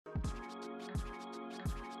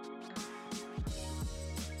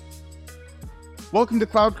Welcome to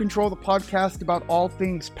Cloud Control, the podcast about all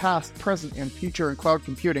things past, present, and future in cloud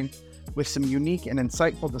computing, with some unique and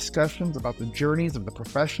insightful discussions about the journeys of the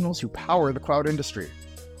professionals who power the cloud industry.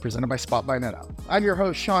 Presented by Spot by NetApp. I'm your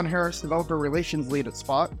host, Sean Harris, Developer Relations Lead at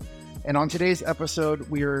Spot. And on today's episode,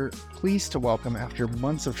 we are pleased to welcome, after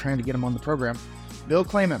months of trying to get him on the program, Bill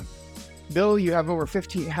Kleyman. Bill, you have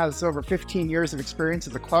has over 15 years of experience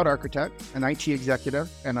as a cloud architect, an IT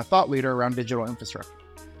executive, and a thought leader around digital infrastructure.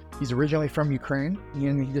 He's originally from Ukraine,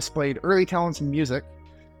 and he displayed early talents in music,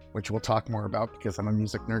 which we'll talk more about because I'm a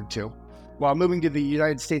music nerd too, while moving to the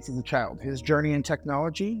United States as a child. His journey in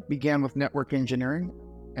technology began with network engineering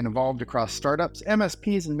and evolved across startups,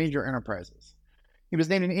 MSPs, and major enterprises. He was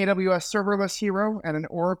named an AWS serverless hero and an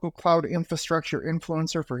Oracle Cloud Infrastructure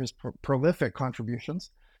influencer for his prolific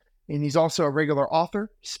contributions. And he's also a regular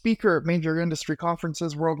author, speaker at major industry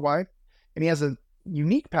conferences worldwide, and he has a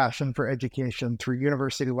unique passion for education through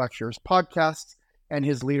university lectures, podcasts, and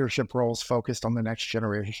his leadership roles focused on the next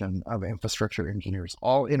generation of infrastructure engineers.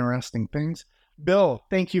 All interesting things. Bill,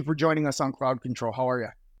 thank you for joining us on Cloud Control. How are you?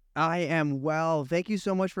 I am well. Thank you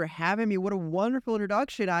so much for having me. What a wonderful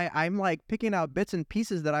introduction. I'm like picking out bits and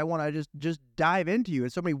pieces that I want to just dive into.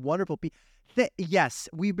 And so many wonderful people. Yes,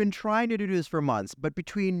 we've been trying to do this for months, but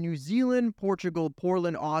between New Zealand, Portugal,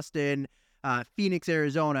 Portland, Austin, Phoenix,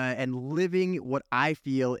 Arizona, and living what I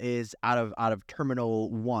feel is out of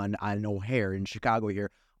Terminal 1 on O'Hare in Chicago here,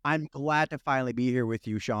 I'm glad to finally be here with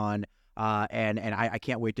you, Sean. And I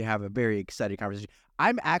can't wait to have a very exciting conversation.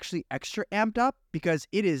 I'm actually extra amped up because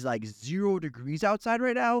it is like 0 degrees outside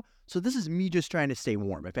right now. So this is me just trying to stay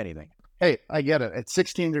warm, if anything. Hey, I get it. It's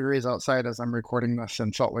 16 degrees outside as I'm recording this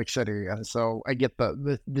in Salt Lake City. And so I get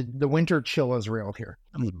the winter chill is real here.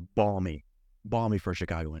 It's balmy for a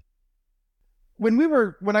Chicagoan.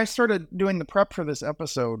 When I started doing the prep for this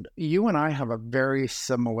episode, you and I have a very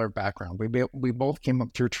similar background. We both came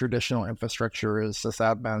up through traditional infrastructure as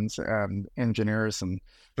sysadmins and engineers and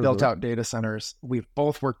built out data centers. We've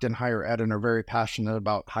both worked in higher ed and are very passionate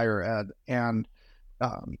about higher ed and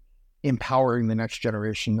empowering the next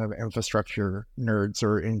generation of infrastructure nerds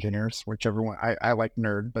or engineers, whichever one. I like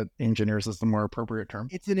nerd, but engineers is the more appropriate term.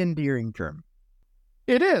 It's an endearing term.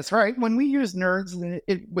 It is, right? When we use nerds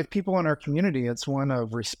with people in our community, it's one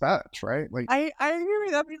of respect, right? Like I agree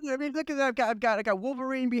with that. I mean, look at that. I got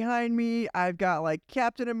Wolverine behind me. I've got like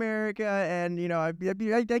Captain America, and I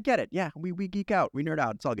get it. Yeah, we geek out, we nerd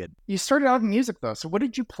out. It's all good. You started out in music though, so what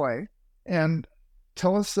did you play? And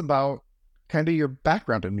tell us about kind of your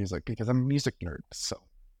background in music, because I'm a music nerd. So.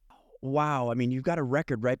 Wow, I mean, you've got a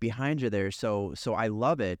record right behind you there, so I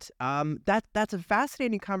love it. That's a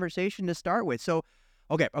fascinating conversation to start with. So.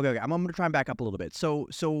 Okay. I'm going to try and back up a little bit. So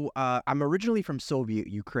I'm originally from Soviet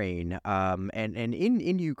Ukraine, and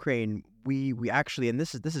in Ukraine we actually, and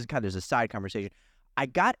this is kind of a side conversation. I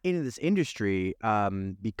got into this industry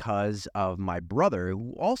because of my brother,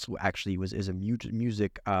 who also actually is a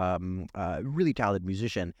music really talented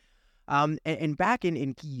musician. And back in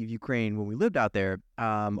Kyiv, Ukraine, when we lived out there,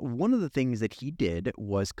 one of the things that he did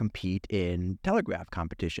was compete in telegraph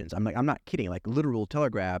competitions. I'm not kidding, like literal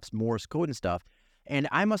telegraphs, Morse code and stuff. And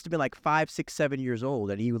I must have been like 5, 6, 7 years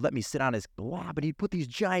old, and he would let me sit on his lap, and he'd put these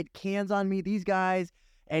giant cans on me, these guys,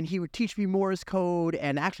 and he would teach me Morse code.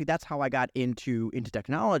 And actually, that's how I got into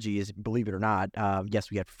technology, is, believe it or not,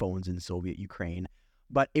 yes, we had phones in Soviet Ukraine,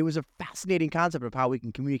 but it was a fascinating concept of how we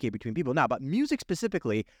can communicate between people. Now, but music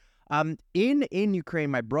specifically, in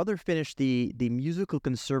Ukraine, my brother finished the musical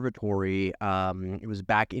conservatory. It was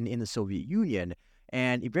back in the Soviet Union,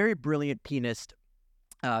 and a very brilliant pianist.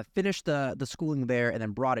 Finished the schooling there and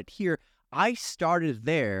then brought it here. I started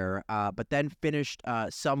there, but then finished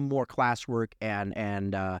some more classwork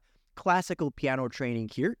and classical piano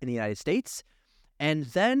training here in the United States. And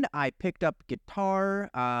then I picked up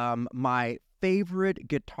guitar. My favorite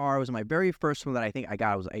guitar was my very first one that I think I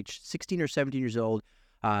got. I was age 16 or 17 years old.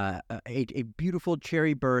 A beautiful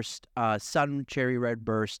cherry burst, sun cherry red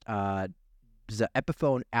burst. It's an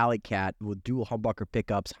Epiphone Alley Cat with dual humbucker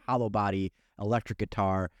pickups, hollow body, electric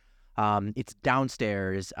guitar. It's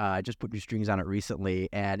downstairs. I just put new strings on it recently,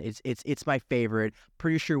 and it's my favorite.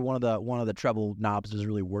 Pretty sure one of the treble knobs doesn't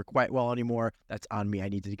really work quite well anymore. That's on me. I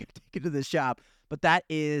need to take it to the shop. But that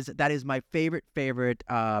is my favorite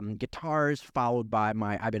guitars, followed by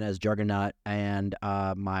my Ibanez Juggernaut and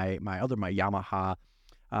my Yamaha.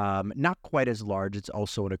 Not quite as large. It's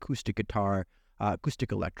also an acoustic guitar.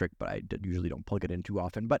 Acoustic electric, but I usually don't plug it in too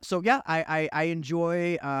often. But so yeah, I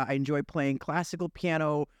enjoy playing classical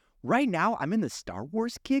piano. Right now, I'm in the Star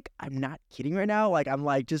Wars kick. I'm not kidding right now. Like I'm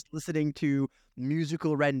like just listening to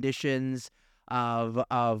musical renditions.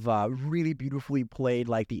 of really beautifully played,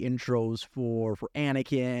 like the intros for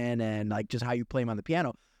Anakin, and like just how you play them on the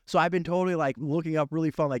piano. So I've been totally like looking up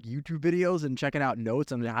really fun like YouTube videos and checking out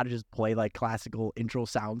notes on how to just play like classical intro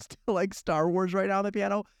sounds to like Star Wars right now on the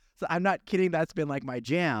piano. So I'm not kidding, that's been like my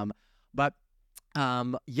jam. But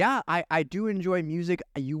yeah, I do enjoy music.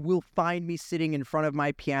 You will find me sitting in front of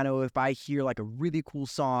my piano if I hear like a really cool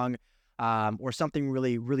song, or something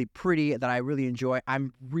really, really pretty that I really enjoy.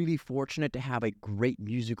 I'm really fortunate to have a great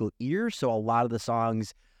musical ear, so a lot of the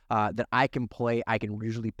songs that I can play, I can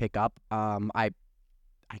usually pick up. I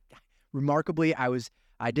remarkably,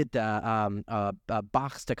 I did the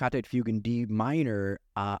Bach's Toccata Fugue in D minor,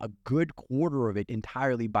 a good quarter of it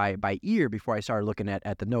entirely by ear before I started looking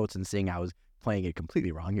at the notes and seeing I was playing it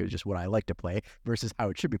completely wrong. It was just what I like to play versus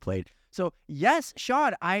how it should be played. So yes,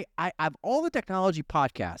 Sean, I've all the technology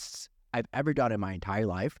podcasts I've ever done in my entire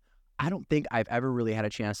life, I don't think I've ever really had a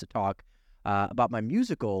chance to talk about my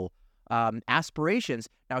musical aspirations.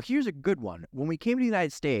 Now, here's a good one. When we came to the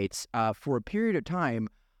United States, for a period of time,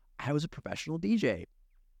 I was a professional DJ.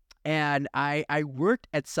 And I worked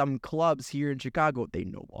at some clubs here in Chicago. They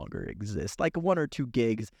no longer exist, like 1 or 2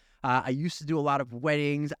 gigs. I used to do a lot of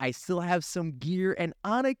weddings. I still have some gear, and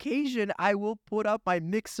on occasion, I will put up my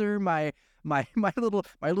mixer, my little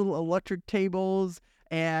electric tables,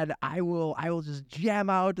 and I will just jam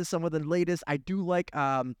out to some of the latest. I do like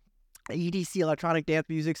EDC, electronic dance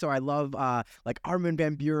music, so I love like Armin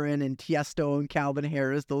van Buuren and Tiesto and Calvin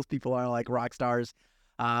Harris. Those people are like rock stars.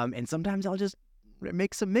 And sometimes I'll just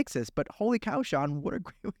make some mixes. But holy cow, Sean, what a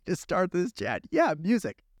great way to start this chat. Yeah,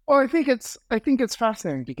 music. Well, I think it's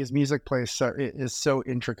fascinating because music is so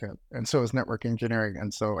intricate, and so is network engineering.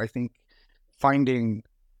 And so I think finding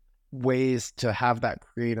ways to have that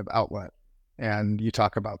creative outlet, and you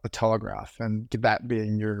talk about the telegraph and that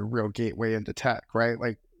being your real gateway into tech, right?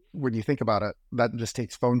 Like when you think about it, that just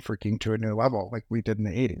takes phone freaking to a new level, like we did in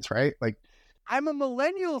the 80s, right? Like I'm a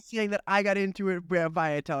millennial saying that I got into it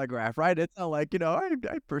via telegraph, right? It's not like,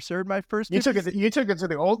 I pursued my first. You took it to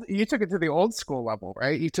the old school level,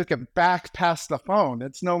 right? You took it back past the phone.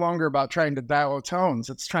 It's no longer about trying to dial tones.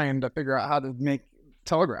 It's trying to figure out how to make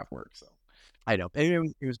telegraph work. So I know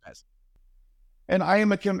it was best. And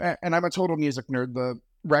I'm a total music nerd. The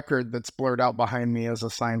record that's blurred out behind me is a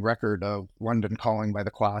signed record of London Calling by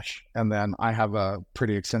The Clash. And then I have a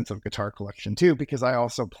pretty extensive guitar collection too, because I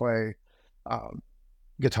also play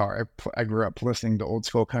guitar. I grew up listening to old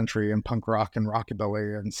school country and punk rock and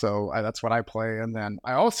rockabilly, and so that's what I play. And then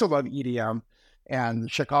I also love EDM,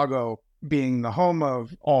 and Chicago being the home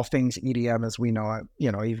of all things EDM as we know it,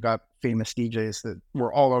 you've got famous DJs that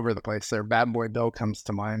were all over the place there. Bad Boy Bill comes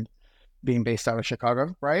to mind, being based out of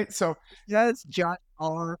Chicago, right? So yes, John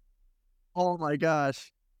R. Oh my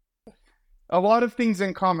gosh, a lot of things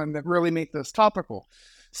in common that really make this topical.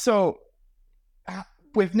 So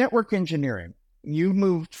with network engineering, you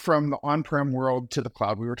moved from the on-prem world to the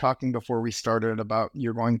cloud. We were talking before we started about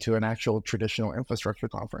you're going to an actual traditional infrastructure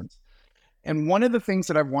conference. And one of the things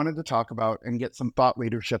that I've wanted to talk about and get some thought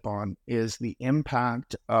leadership on is the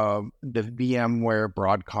impact of the VMware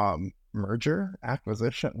Broadcom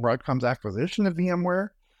Broadcom's acquisition of VMware,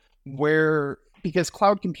 because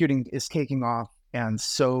cloud computing is taking off and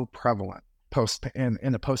so prevalent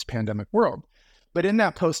in a post-pandemic world. But in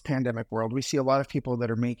that post-pandemic world, we see a lot of people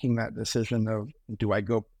that are making that decision of, do I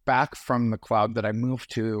go back from the cloud that I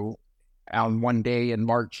moved to on one day in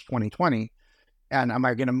March 2020? And am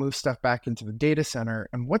I going to move stuff back into the data center?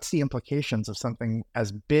 And what's the implications of something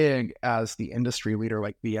as big as the industry leader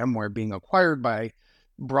like VMware being acquired by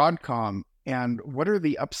Broadcom? And what are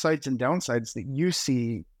the upsides and downsides that you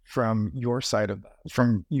see from your side of that,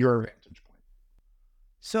 from your vantage point?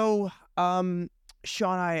 So,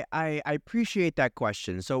 Sean, I appreciate that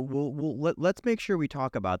question. So let's make sure we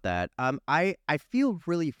talk about that. I feel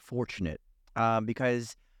really fortunate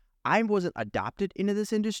because I wasn't adopted into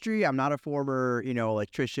this industry. I'm not a former,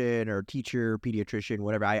 electrician or teacher, pediatrician,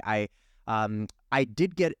 whatever. I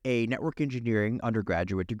did get a network engineering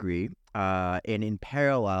undergraduate degree, and in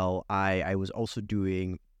parallel, I was also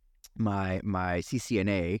doing my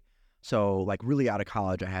CCNA. So like really out of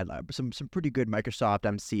college, I had some pretty good Microsoft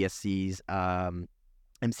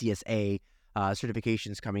MCSA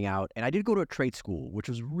certifications coming out, and I did go to a trade school, which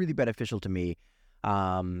was really beneficial to me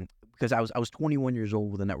because I was 21 years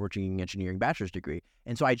old with a networking engineering bachelor's degree,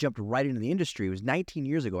 and so I jumped right into the industry. It was 19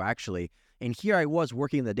 years ago actually, and here I was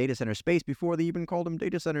working in the data center space before they even called them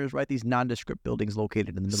data centers, right? These nondescript buildings located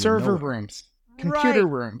in the middle server of nowhere. rooms, computer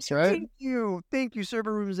rooms, right? Thank you,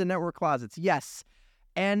 server rooms and network closets. Yes.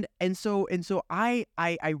 And so I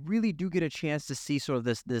really do get a chance to see sort of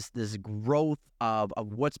this growth of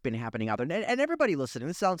what's been happening out there. And everybody listening,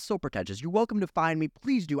 this sounds so pretentious. You're welcome to find me.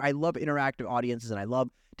 Please do. I love interactive audiences and I love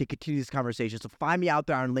to continue this conversation. So find me out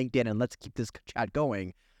there on LinkedIn and let's keep this chat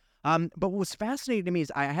going. But what was fascinating to me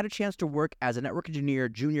is I had a chance to work as a network engineer,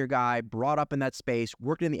 junior guy, brought up in that space,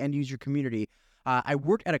 worked in the end user community. I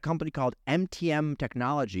worked at a company called MTM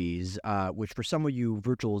Technologies, which for some of you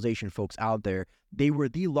virtualization folks out there, they were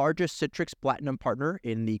the largest Citrix Platinum partner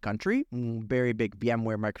in the country, very big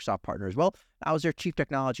VMware Microsoft partner as well. I was their chief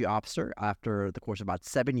technology officer. After the course of about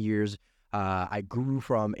 7 years, I grew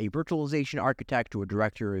from a virtualization architect to a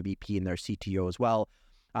director, a VP, and their CTO as well.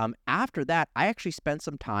 After that, I actually spent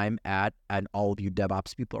some time at, and all of you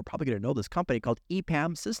DevOps people are probably going to know this company called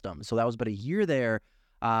EPAM Systems. So that was about a year there.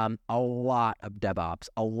 A lot of DevOps,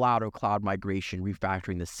 a lot of cloud migration,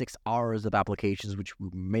 refactoring the 6 hours of applications, which we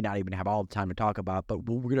may not even have all the time to talk about, but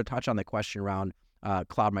we're going to touch on the question around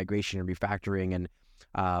cloud migration and refactoring and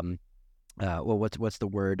what's the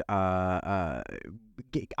word?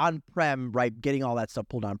 On-prem, right? Getting all that stuff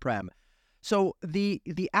pulled on-prem. So the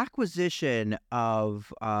acquisition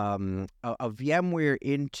of VMware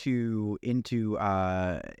into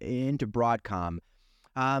Broadcom.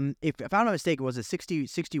 If I'm not mistaken, it was a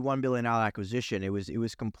 $61 billion acquisition. It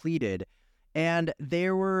was completed, and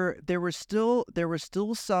there were still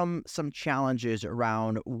some challenges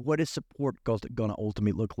around what is support going to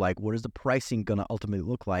ultimately look like. What is the pricing going to ultimately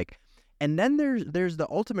look like? And then there's the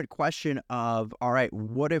ultimate question of, all right,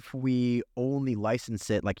 what if we only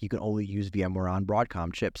license it, like you can only use VMware on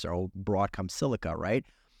Broadcom chips or Broadcom Silica, right?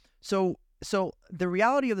 So the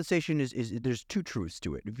reality of the situation is there's two truths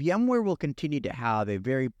to it. VMware will continue to have a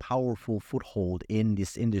very powerful foothold in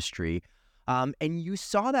this industry. And you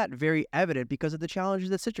saw that very evident because of the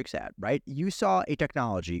challenges that Citrix had, right? You saw a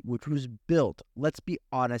technology which was built, let's be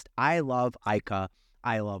honest, I love ICA.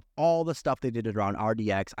 I love all the stuff they did around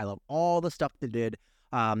RDX. I love all the stuff they did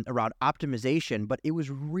around optimization, but it was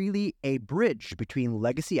really a bridge between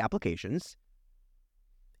legacy applications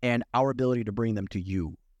and our ability to bring them to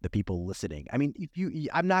you, the people listening. I mean,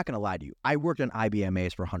 I'm not going to lie to you. I worked on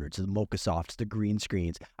IBMAs for hundreds, the Mocha Softs, the green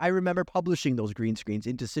screens. I remember publishing those green screens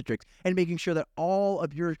into Citrix and making sure that all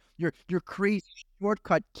of your crazy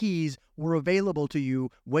shortcut keys were available to you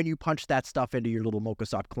when you punch that stuff into your little Mocha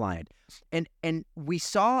Soft client. And we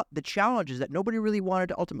saw the challenges that nobody really wanted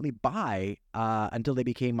to ultimately buy until they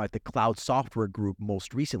became like the cloud software group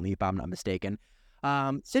most recently, if I'm not mistaken.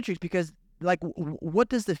 Citrix, because like, what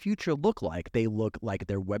does the future look like? They look like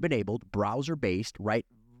they're web-enabled, browser-based, right?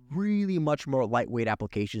 Really much more lightweight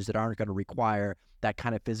applications that aren't going to require that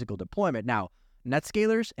kind of physical deployment. Now,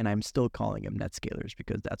 NetScalers, and I'm still calling them NetScalers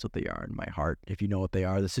because that's what they are in my heart. If you know what they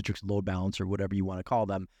are, the Citrix load balancer, whatever you want to call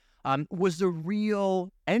them, was the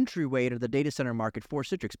real entryway to the data center market for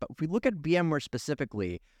Citrix. But if we look at VMware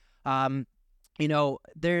specifically,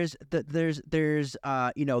 there's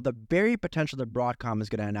the very potential that Broadcom is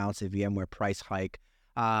going to announce a VMware price hike,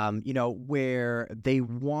 where they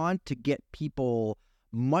want to get people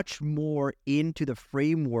much more into the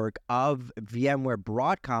framework of VMware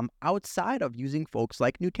Broadcom outside of using folks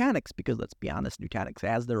like Nutanix, because let's be honest, Nutanix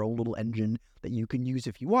has their own little engine that you can use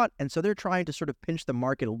if you want. And so they're trying to sort of pinch the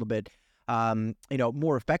market a little bit,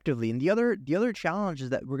 more effectively. And the other challenges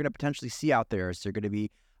that we're going to potentially see out there is there going to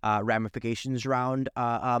be ramifications around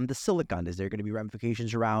the silicon. Is there going to be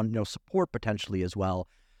ramifications around support potentially as well?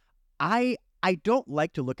 I don't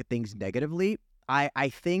like to look at things negatively. I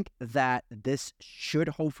think that this should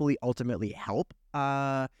hopefully ultimately help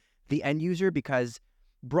the end user, because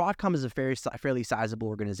Broadcom is a fairly sizable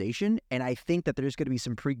organization, and I think that there's going to be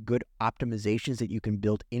some pretty good optimizations that you can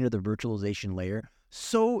build into the virtualization layer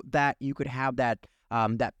so that you could have that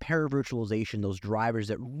para-virtualization, those drivers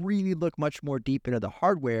that really look much more deep into the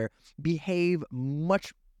hardware, behave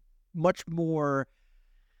much, much more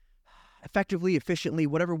effectively, efficiently,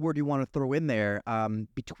 whatever word you want to throw in there,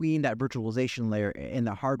 between that virtualization layer and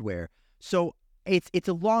the hardware. So it's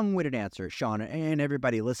a long-winded answer, Sean, and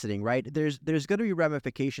everybody listening, right? There's going to be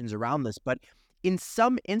ramifications around this, but in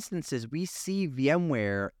some instances, we see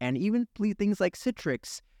VMware and even things like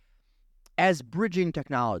Citrix as bridging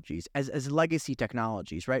technologies, as legacy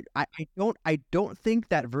technologies, right? I don't think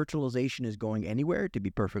that virtualization is going anywhere, to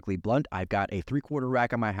be perfectly blunt. I've got a 3/4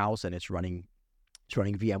 rack in my house and it's running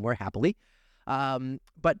VMware happily.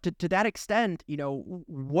 But to that extent,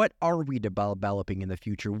 what are we developing in the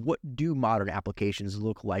future? What do modern applications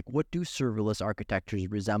look like? What do serverless architectures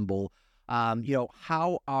resemble?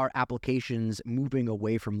 How are applications moving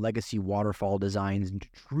away from legacy waterfall designs into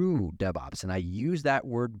true DevOps? And I use that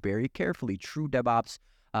word very carefully, true DevOps,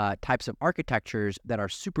 types of architectures that are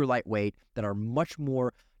super lightweight, that are much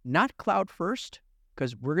more not cloud first,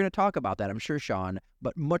 because we're going to talk about that, I'm sure, Sean,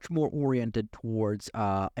 but much more oriented towards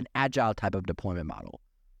an agile type of deployment model.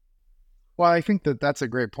 Well, I think that that's a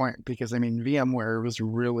great point because, I mean, VMware was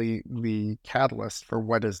really the catalyst for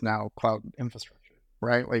what is now cloud infrastructure,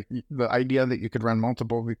 right? Like the idea that you could run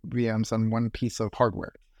multiple VMs on one piece of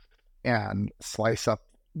hardware and slice up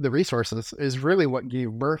the resources is really what gave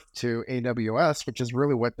birth to AWS, which is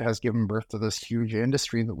really what has given birth to this huge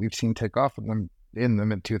industry that we've seen take off in the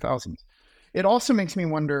mid-2000s. It also makes me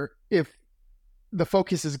wonder if the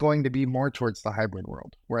focus is going to be more towards the hybrid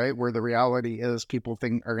world, right? Where the reality is people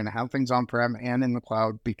are going to have things on-prem and in the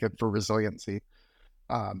cloud because for resiliency.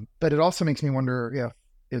 But it also makes me wonder if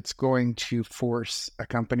it's going to force a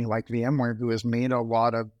company like VMware, who has made a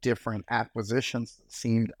lot of different acquisitions that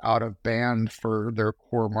seemed out of band for their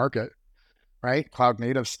core market, right? Cloud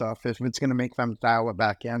native stuff, if it's going to make them dial it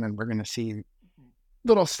back in, and we're going to see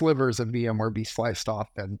little slivers of VMware be sliced off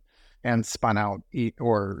and spun out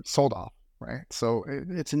or sold off, right? So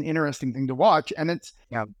it's an interesting thing to watch. And it's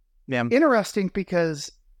interesting because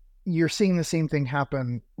you're seeing the same thing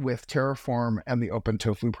happen with Terraform and the Open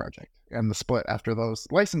Tofu project and the split after those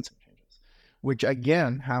licensing changes, which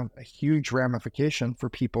again have a huge ramification for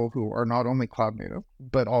people who are not only cloud native,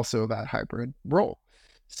 but also that hybrid role.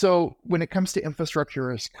 So when it comes to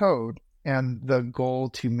infrastructure as code and the goal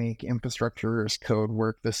to make infrastructure as code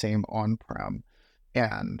work the same on-prem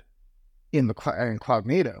and in the cloud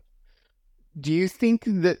native, do you think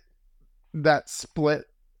that that split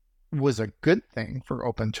was a good thing for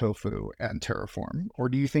Open Tofu and Terraform? Or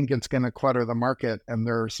do you think it's going to clutter the market and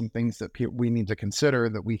there are some things that we need to consider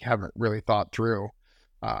that we haven't really thought through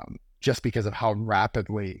just because of how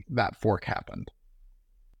rapidly that fork happened?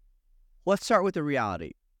 Let's start with the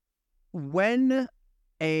reality. When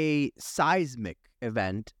a seismic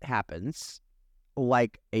event happens,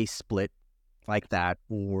 like a split like that,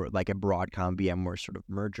 or like a Broadcom VMware sort of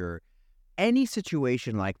merger, any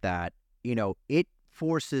situation like that, it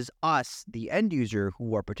forces us, the end user,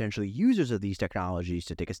 who are potentially users of these technologies,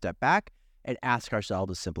 to take a step back and ask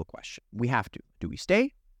ourselves a simple question. We have to. Do we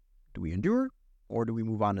stay? Do we endure? Or do we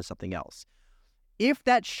move on to something else? If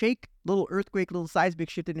that little earthquake, little seismic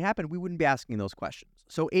shift didn't happen, we wouldn't be asking those questions.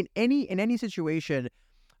 So in any situation,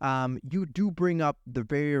 you do bring up the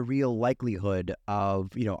very real likelihood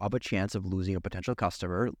of a chance of losing a potential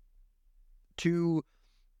customer to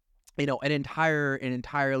an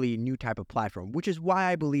entirely new type of platform, which is why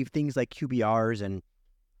I believe things like QBRs and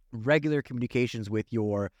regular communications with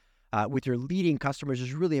your leading customers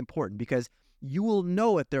is really important, because you will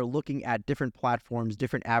know if they're looking at different platforms,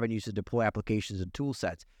 different avenues to deploy applications and tool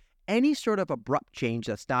sets. Any sort of abrupt change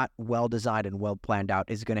that's not well designed and well planned out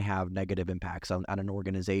is going to have negative impacts on an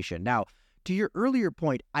organization. Now, to your earlier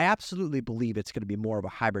point, I absolutely believe it's going to be more of a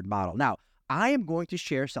hybrid model. Now, I am going to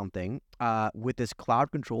share something with this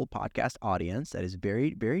Cloud Control podcast audience that is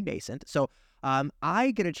very, very nascent. So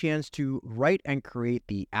I get a chance to write and create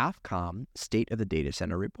the AFCOM State of the Data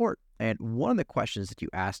Center report. And one of the questions that you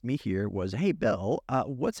asked me here was, hey, Bill,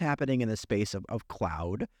 what's happening in the space of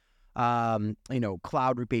cloud,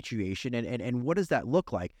 cloud repatriation, and what does that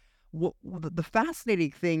look like? Well, the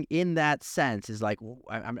fascinating thing in that sense is, like,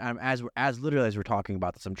 I'm as literally as we're talking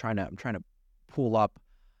about this, I'm trying to pull up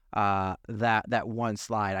that one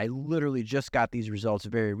slide. I literally just got these results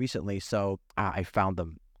very recently, so I found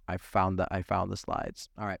them. I found the slides.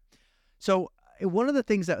 All right. So one of the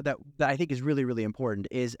things that I think is really, really important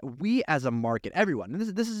is we as a market, everyone, and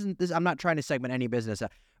this isn't I'm not trying to segment any business.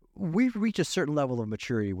 We've reached a certain level of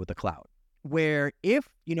maturity with the cloud, where if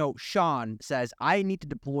Sean says, I need to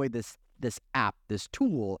deploy this app, this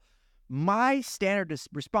tool, my standard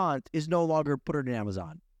response is no longer put it in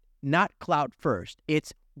Amazon, not cloud first.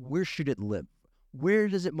 It's, where should it live? Where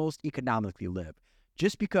does it most economically live?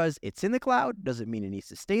 Just because it's in the cloud doesn't mean it needs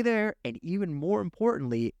to stay there. And even more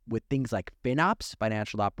importantly, with things like FinOps,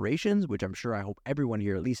 financial operations, which I'm sure I hope everyone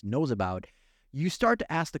here at least knows about, you start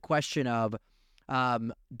to ask the question of,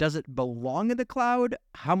 does it belong in the cloud?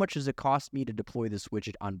 How much does it cost me to deploy this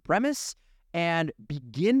widget on premise? And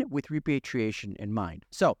begin with repatriation in mind.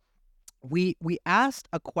 So we asked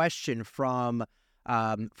a question from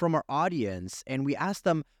our audience, and we asked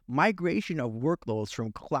them migration of workloads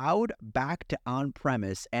from cloud back to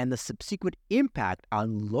on-premise and the subsequent impact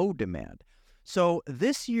on load demand. So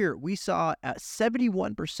this year, we saw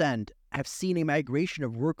 71% have seen a migration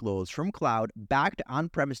of workloads from cloud back to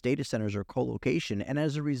on-premise data centers or co-location, and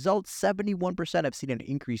as a result, 71% have seen an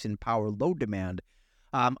increase in power load demand,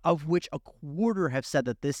 of which a quarter have said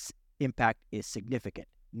that this impact is significant.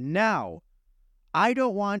 Now, I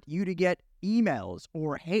don't want you to get emails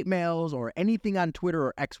or hate mails or anything on Twitter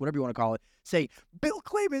or X, whatever you want to call it, say, Bill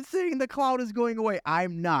Kleyman saying the cloud is going away.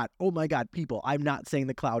 I'm not. Oh my God, people, I'm not saying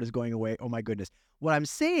the cloud is going away. Oh my goodness. What I'm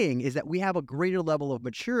saying is that we have a greater level of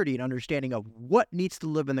maturity and understanding of what needs to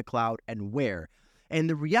live in the cloud and where. And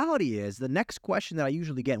the reality is, the next question that I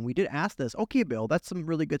usually get, and we did ask this, okay, Bill, that's some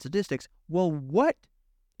really good statistics. Well, what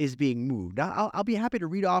is being moved? Now, I'll be happy to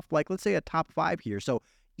read off, like, let's say a top 5 here. So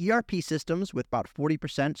ERP systems with about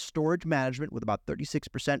 40%, storage management with about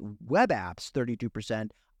 36%, web apps 32%,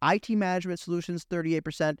 IT management solutions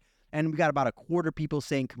 38%, and we got about a quarter people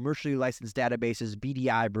saying commercially licensed databases,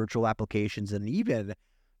 VDI, virtual applications, and even,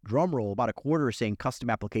 drumroll, about a quarter are saying custom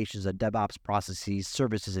applications and DevOps processes,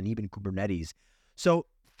 services, and even Kubernetes. So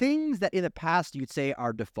things that in the past you'd say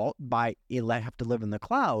are default by have to live in the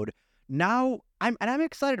cloud, now I'm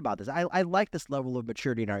excited about this. I like this level of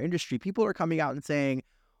maturity in our industry. People are coming out and saying,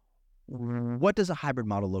 what does a hybrid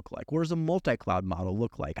model look like? What does a multi-cloud model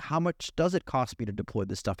look like? How much does it cost me to deploy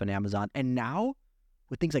this stuff in Amazon? And now,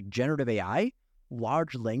 with things like generative AI,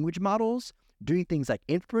 large language models, doing things like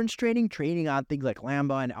inference training on things like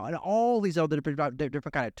Lambda and all these other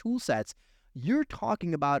different kind of tool sets, you're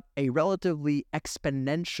talking about a relatively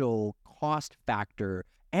exponential cost factor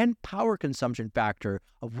and power consumption factor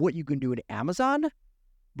of what you can do in Amazon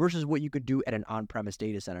versus what you could do at an on-premise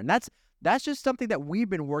data center. And that's just something that we've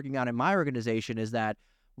been working on in my organization, is that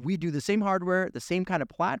we do the same hardware, the same kind of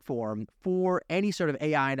platform for any sort of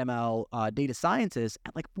AI and ML data scientists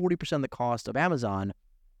at like 40% of the cost of Amazon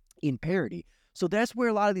in parity. So that's where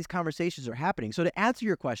a lot of these conversations are happening. So to answer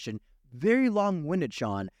your question, very long-winded,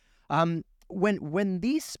 Sean, when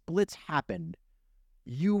these splits happen,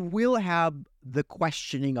 you will have the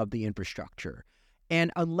questioning of the infrastructure.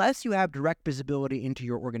 And unless you have direct visibility into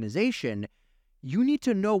your organization, you need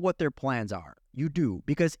to know what their plans are. You do.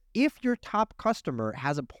 Because if your top customer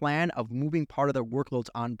has a plan of moving part of their workloads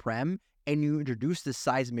on-prem and you introduce this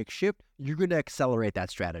seismic shift, you're going to accelerate that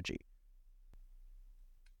strategy.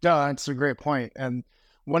 Yeah, that's a great point. And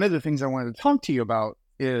one of the things I wanted to talk to you about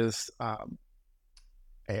is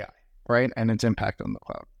AI, right? And its impact on the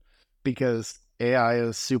cloud. Because AI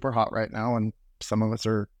is super hot right now, and some of us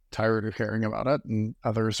are tired of hearing about it, and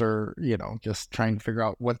others are, just trying to figure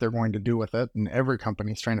out what they're going to do with it. And every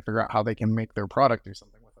company is trying to figure out how they can make their product do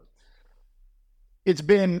something with it. It's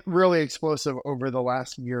been really explosive over the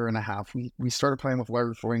last year and a half. We started playing with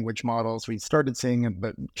large language models. We started seeing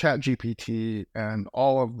the ChatGPT and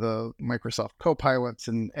all of the Microsoft Copilots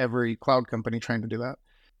and every cloud company trying to do that.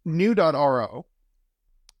 New.ro.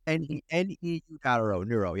 NEU.ro,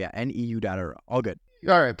 Neuro, yeah, NEU.ro, all good.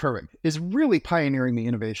 All right, perfect. Is really pioneering the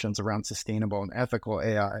innovations around sustainable and ethical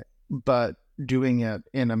AI, but doing it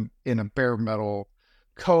in a bare metal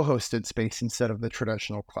co-hosted space instead of the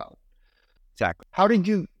traditional cloud. Exactly. How did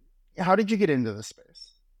you get into this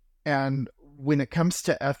space? And when it comes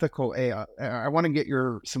to ethical AI, I want to get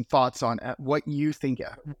some thoughts on what you think.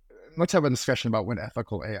 Let's have a discussion about what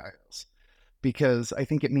ethical AI is, because I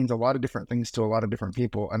think it means a lot of different things to a lot of different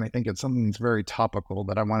people, and I think it's something that's very topical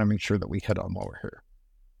that I want to make sure that we hit on while we're here.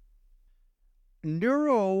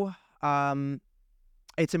 Neuro,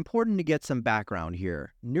 it's important to get some background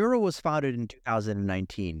here. Neuro was founded in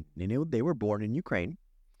 2019. They were born in Ukraine.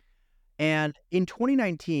 And in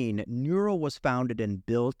 2019, Neuro was founded and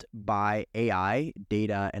built by AI,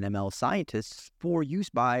 data, and ML scientists for use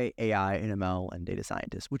by AI and ML and data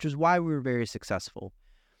scientists, which is why we were very successful.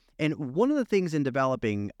 And one of the things in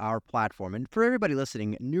developing our platform, and for everybody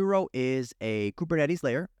listening, Neuro is a Kubernetes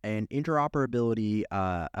layer, an interoperability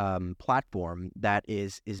platform that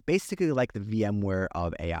is basically like the VMware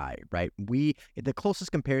of AI, right? The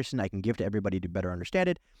closest comparison I can give to everybody to better understand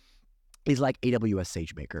it is like AWS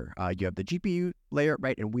SageMaker. You have the GPU layer,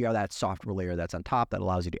 right? And we are that software layer that's on top that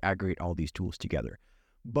allows you to aggregate all these tools together.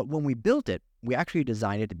 But when we built it, we actually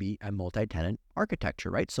designed it to be a multi-tenant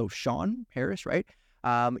architecture, right? So Sean Harris, right?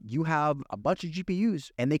 You have a bunch of GPUs,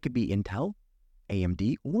 and they could be Intel,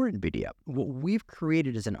 AMD, or NVIDIA. What we've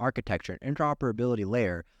created is an architecture, an interoperability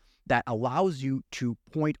layer that allows you to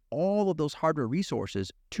point all of those hardware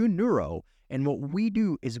resources to Neuro. And what we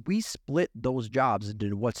do is we split those jobs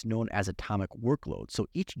into what's known as atomic workloads. So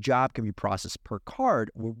each job can be processed per card,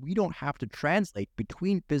 where we don't have to translate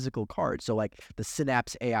between physical cards. So like the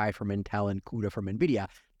Synapse AI from Intel and CUDA from NVIDIA,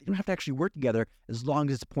 they don't have to actually work together as long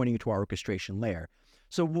as it's pointing to our orchestration layer.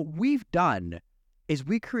 So what we've done is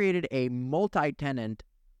we created a multi-tenant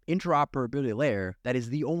interoperability layer that is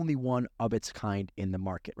the only one of its kind in the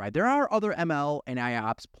market, right? There are other ML and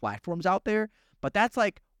IOPS platforms out there, but that's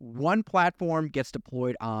like one platform gets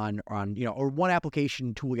deployed on or one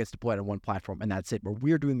application tool gets deployed on one platform, and that's it. But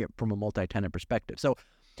we're doing it from a multi-tenant perspective. So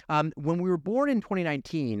When we were born in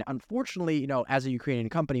 2019, unfortunately, as a Ukrainian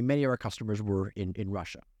company, many of our customers were in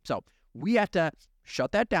Russia. So we had to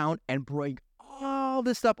shut that down and bring all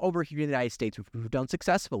this stuff over here in the United States, which we've done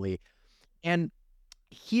successfully. And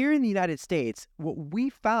here in the United States, what we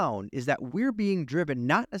found is that we're being driven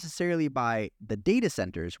not necessarily by the data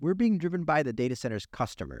centers, we're being driven by the data centers'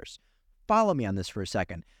 customers. Follow me on this for a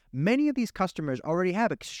second. Many of these customers already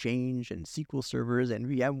have Exchange and SQL servers and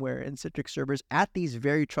VMware and Citrix servers at these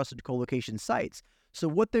very trusted colocation sites. So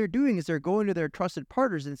what they're doing is they're going to their trusted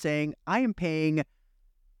partners and saying, I am paying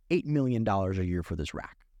 $8 million a year for this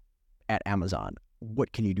rack at Amazon.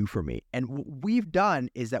 What can you do for me? And what we've done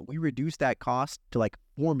is that we reduce that cost to like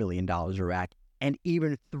 $4 million a rack and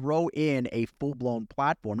even throw in a full-blown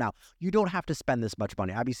platform. Now, you don't have to spend this much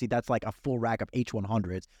money. Obviously, that's like a full rack of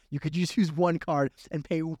H100s. You could just use one card and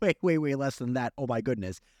pay way, way, way less than that. Oh, my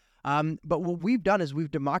goodness. But what we've done is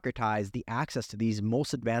we've democratized the access to these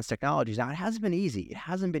most advanced technologies. Now, it hasn't been easy. It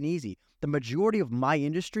hasn't been easy. The majority of my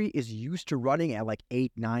industry is used to running at like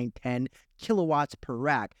 8, 9, 10 kilowatts per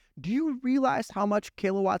rack. Do you realize how much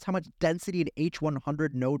kilowatts, how much density an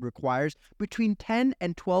H100 node requires? Between 10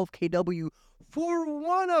 and 12 kW for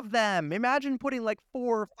one of them. Imagine putting like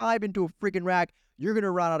 4 or 5 into a freaking rack. You're going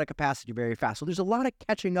to run out of capacity very fast. So there's a lot of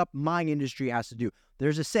catching up my industry has to do.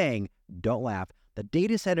 There's a saying, don't laugh. The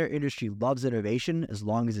data center industry loves innovation as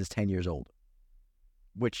long as it's 10 years old.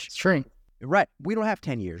 Which It's true. Right. We don't have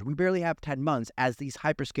 10 years. We barely have 10 months as these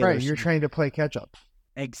hyperscalers. Right. You're trying to play catch up.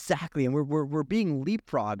 Exactly. And we're being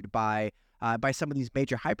leapfrogged by some of these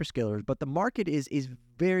major hyperscalers, but the market is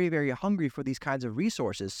very, very hungry for these kinds of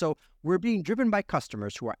resources. So we're being driven by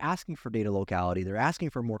customers who are asking for data locality. They're asking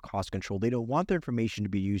for more cost control. They don't want their information to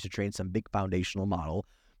be used to train some big foundational model.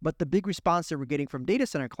 But the big response that we're getting from data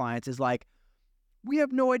center clients is like, we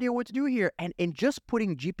have no idea what to do here. And just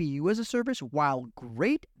putting GPU as a service, while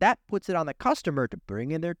great, that puts it on the customer to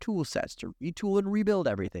bring in their tool sets, to retool and rebuild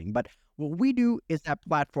everything. But what we do is that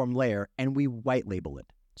platform layer, and we white label it.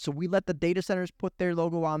 So we let the data centers put their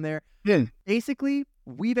logo on there. Yeah. Basically,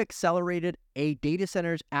 we've accelerated a data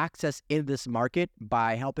center's access in this market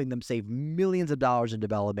by helping them save millions of dollars in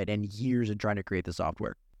development and years in trying to create the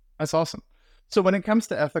software. That's awesome. So when it comes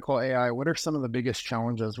to ethical AI, what are some of the biggest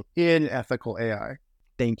challenges in ethical AI?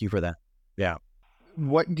 Thank you for that. Yeah.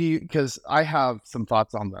 What do you, because I have some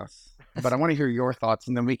thoughts on this, but I want to hear your thoughts,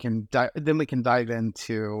 and then we can dive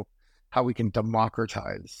into how we can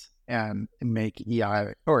democratize and make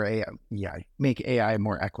make AI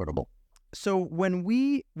more equitable. So when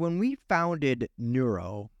we founded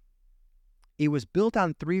Neuro, it was built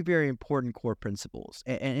on 3 very important core principles.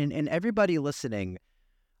 And everybody listening,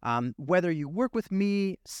 whether you work with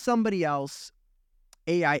me, somebody else,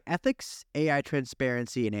 AI ethics, AI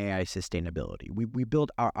transparency, and AI sustainability. We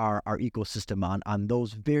build our ecosystem on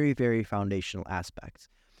those very, very foundational aspects.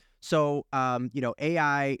 So,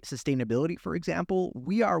 AI sustainability, for example,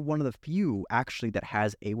 we are one of the few actually that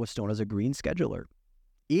has what's known as a green scheduler.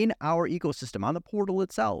 In our ecosystem, on the portal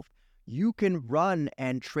itself, you can run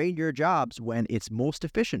and train your jobs when it's most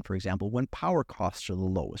efficient, for example, when power costs are the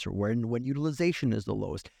lowest or when utilization is the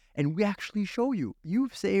lowest. And we actually show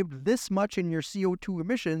you've saved this much in your CO2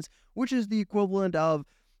 emissions, which is the equivalent of,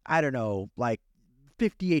 I don't know, like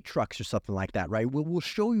 58 trucks or something like that, right? We'll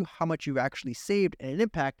show you how much you've actually saved and an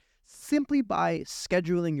impact simply by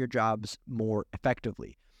scheduling your jobs more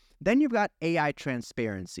effectively. Then you've got AI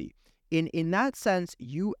transparency. In that sense,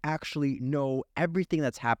 you actually know everything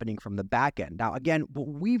that's happening from the back end. Now, again, what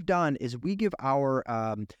we've done is we give our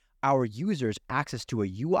users access to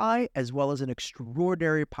a UI as well as an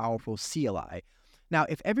extraordinary powerful CLI. Now,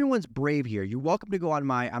 if everyone's brave here, you're welcome to go on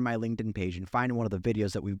my LinkedIn page and find one of the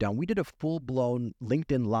videos that we've done. We did a full-blown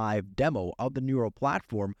LinkedIn Live demo of the Neuro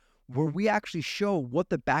platform where we actually show what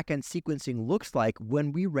the back-end sequencing looks like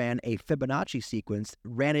when we ran a Fibonacci sequence,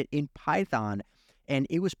 ran it in Python, and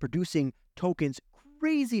it was producing tokens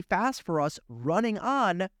crazy fast for us running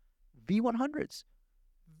on V100s.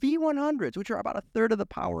 V100s, which are about a third of the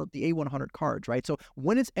power of the A100 cards, right? So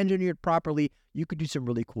when it's engineered properly, you could do some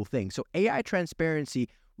really cool things. So AI transparency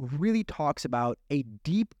really talks about a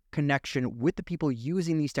deep connection with the people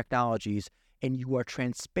using these technologies, and you are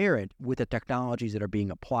transparent with the technologies that are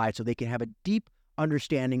being applied so they can have a deep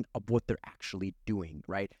understanding of what they're actually doing,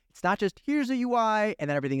 right? It's not just here's a UI and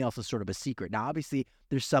then everything else is sort of a secret. Now, obviously,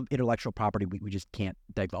 there's some intellectual property we just can't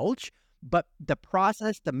divulge, but the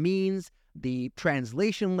process, the means, the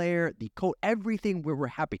translation layer, the code, everything, we're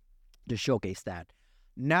happy to showcase that.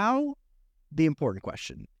 Now, the important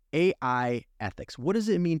question, AI ethics. What does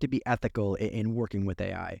it mean to be ethical in working with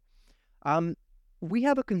AI? We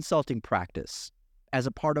have a consulting practice as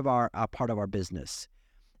a part of our business.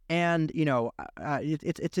 And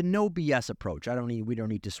it's a no BS approach. We don't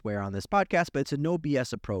need to swear on this podcast, but it's a no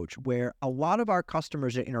BS approach where a lot of our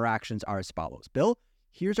customers' interactions are as follows: Bill,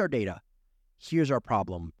 here's our data, here's our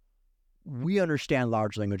problem. We understand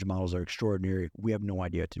large language models are extraordinary. We have no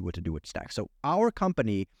idea what to do with Stack. So our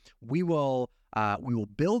company, we will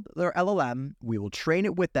build their LLM, we will train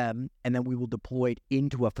it with them, and then we will deploy it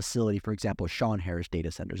into a facility, for example, Sean Harris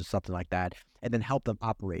data centers or something like that, and then help them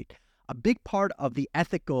operate. A big part of the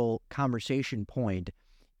ethical conversation point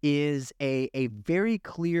is a very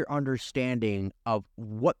clear understanding of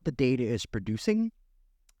what the data is producing,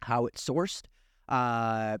 how it's sourced,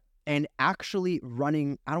 and actually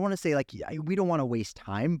running, I don't want to say we don't want to waste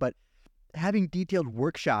time, but having detailed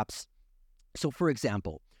workshops. So for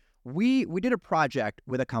example, we did a project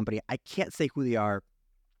with a company. I can't say who they are.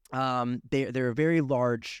 They're a very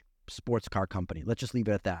large sports car company. Let's just leave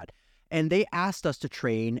it at that. And they asked us to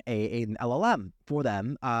train an LLM for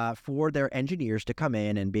them, for their engineers to come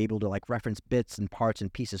in and be able to reference bits and parts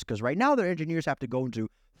and pieces. Because right now their engineers have to go into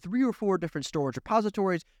 3 or 4 different storage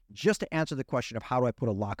repositories just to answer the question of how do I put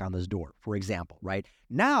a lock on this door, for example, right?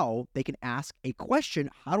 Now they can ask a question,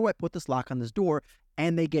 how do I put this lock on this door?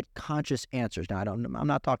 And they get conscious answers. Now, I'm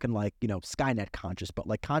not talking Skynet conscious,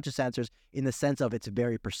 but conscious answers in the sense of it's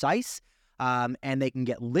very precise, and they can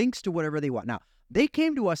get links to whatever they want. Now, they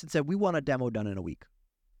came to us and said, we want a demo done in a week.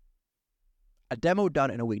 A demo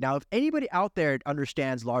done in a week. Now, if anybody out there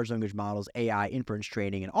understands large language models, AI, inference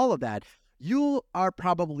training, and all of that, you are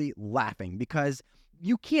probably laughing because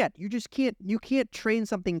you can't train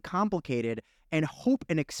something complicated and hope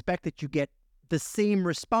and expect that you get the same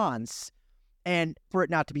response and for it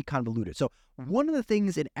not to be convoluted. So one of the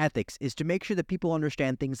things in ethics is to make sure that people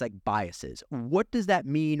understand things like biases. What does that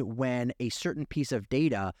mean when a certain piece of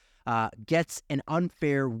data gets an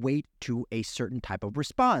unfair weight to a certain type of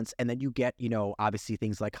response? And then you get, obviously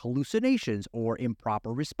things like hallucinations or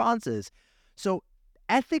improper responses. So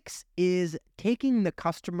ethics is taking the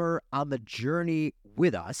customer on the journey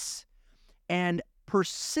with us and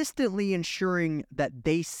persistently ensuring that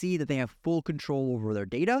they see that they have full control over their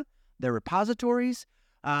data, their repositories,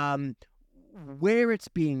 where it's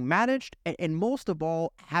being managed, and most of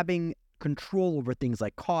all, having control over things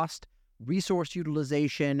like cost, resource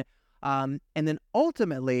utilization, and then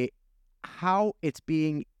ultimately how it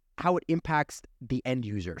impacts the end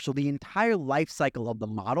user. So the entire life cycle of the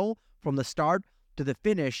model from the start to the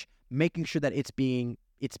finish, making sure that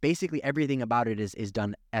it's basically everything about it is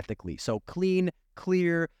done ethically. So clean,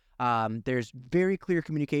 clear, there's very clear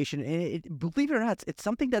communication. And believe it or not, it's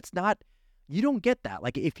something that's not, you don't get that.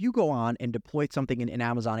 If you go on and deploy something in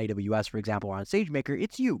Amazon AWS, for example, or on SageMaker,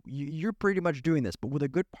 it's you're pretty much doing this. But with a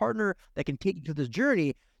good partner that can take you through this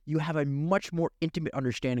journey, you have a much more intimate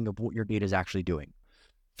understanding of what your data is actually doing.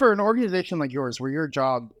 For an organization like yours, where your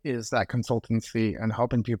job is that consultancy and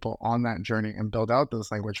helping people on that journey and build out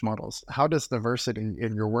those language models, how does diversity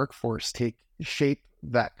in your workforce shape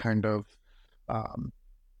that kind of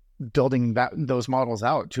building those models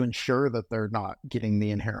out to ensure that they're not getting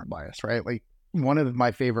the inherent bias, right? One of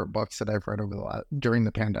my favorite books that I've read during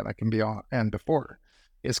the pandemic and beyond and before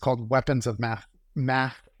is called Weapons of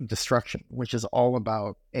Math Destruction, which is all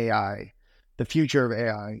about AI, the future of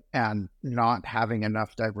AI, and not having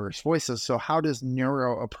enough diverse voices. So how does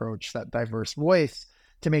Neuro approach that diverse voice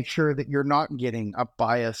to make sure that you're not getting a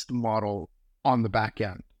biased model on the back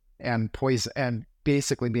end and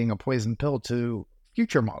basically being a poison pill to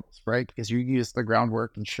future models, right? Because you use the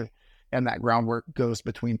groundwork and that groundwork goes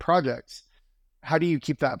between projects. How do you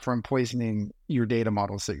keep that from poisoning your data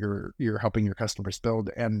models that you're helping your customers build?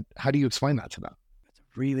 And how do you explain that to them?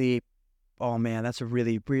 That's a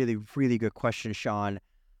really, really, really good question, Sean.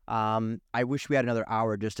 I wish we had another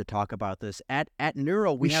hour just to talk about this. At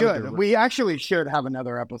Neuro, we actually should have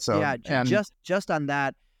another episode. Yeah, just on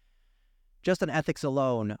that, just on ethics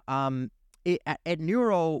alone. At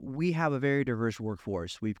Neuro, we have a very diverse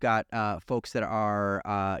workforce. We've got folks that are,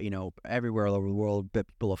 everywhere all over the world,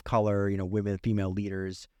 people of color, women, female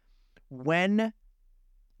leaders. And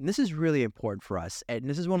this is really important for us, and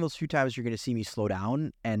this is one of those few times you're going to see me slow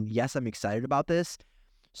down, and yes, I'm excited about this.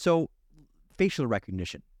 So, facial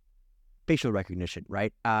recognition,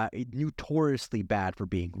 right? Notoriously bad for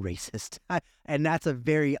being racist, and that's a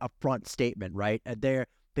very upfront statement, right?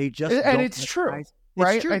 They just and it's true, right?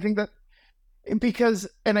 It's true. I think that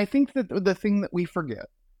I think that the thing that we forget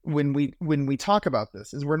when we talk about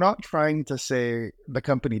this is we're not trying to say the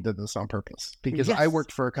company did this on purpose, because yes, I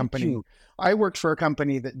worked for a company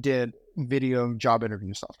that did video job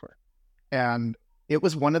interview software, and it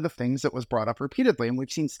was one of the things that was brought up repeatedly, and we've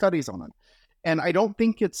seen studies on it. And I don't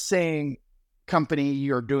think it's saying, company,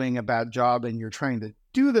 you're doing a bad job and you're trying to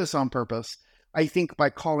do this on purpose. I think by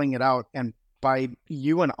calling it out, and by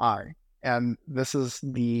you and I, and this is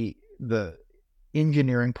the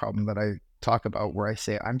engineering problem that I talk about, where I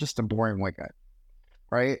say I'm just a boring white guy,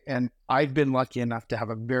 right? And I've been lucky enough to have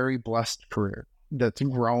a very blessed career that's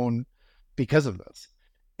grown because of this.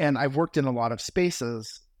 And I've worked in a lot of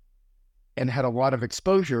spaces and had a lot of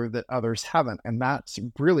exposure that others haven't. And that's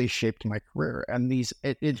really shaped my career. And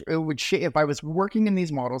it would shape, if I was working in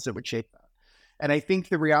these models, it would shape that. And I think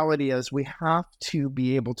the reality is we have to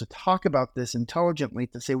be able to talk about this intelligently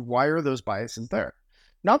to say, why are those biases there?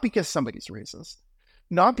 Not because somebody's racist,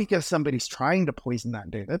 not because somebody's trying to poison that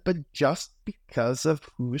data, but just because of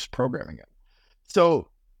who's programming it. So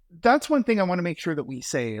that's one thing I want to make sure that we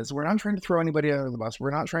say is we're not trying to throw anybody under the bus.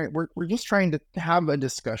 We're just trying to have a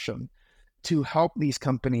discussion to help these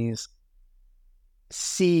companies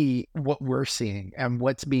see what we're seeing and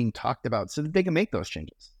what's being talked about so that they can make those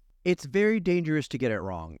changes. It's very dangerous to get it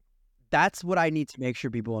wrong. That's what I need to make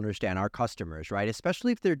sure people understand, our customers, right?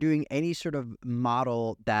 Especially if they're doing any sort of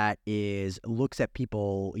model that looks at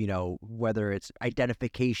people, whether it's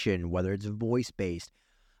identification, whether it's voice-based,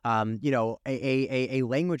 a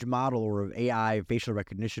language model or an AI facial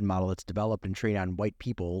recognition model that's developed and trained on white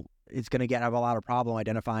people is going to have a lot of problem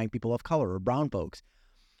identifying people of color or brown folks.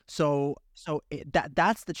 So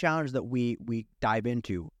that's the challenge that we dive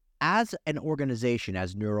into. As an organization,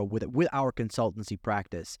 as Neuro, with our consultancy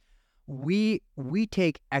practice, we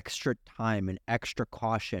take extra time and extra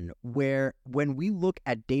caution when we look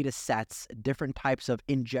at data sets, different types of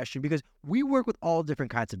ingestion, because we work with all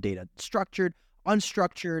different kinds of data, structured,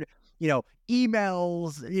 unstructured,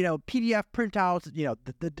 emails, PDF printouts,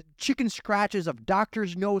 the chicken scratches of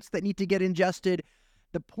doctor's notes that need to get ingested.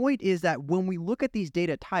 The point is that when we look at these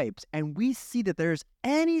data types and we see that there's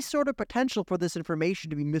any sort of potential for this information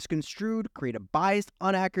to be misconstrued, create a biased,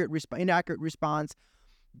 inaccurate response,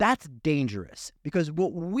 that's dangerous. Because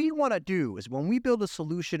what we want to do is when we build a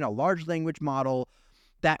solution, a large language model,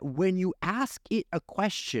 that when you ask it a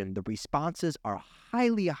question, the responses are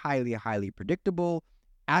highly, highly, highly predictable,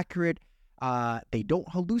 accurate, they don't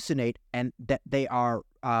hallucinate, and that they are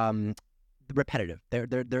repetitive. They're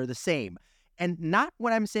the same. And not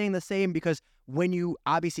when I'm saying the same, because when you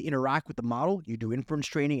obviously interact with the model, you do inference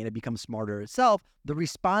training and it becomes smarter itself, the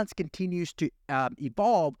response continues to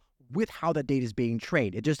evolve with how the data is being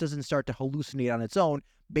trained. It just doesn't start to hallucinate on its own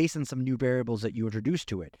based on some new variables that you introduce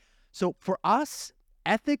to it. So for us,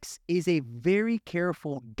 ethics is a very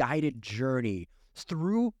careful, guided journey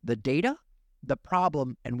through the data, the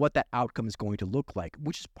problem, and what that outcome is going to look like,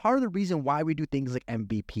 which is part of the reason why we do things like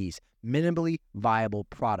MVPs, minimally viable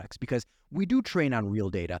products, because we do train on real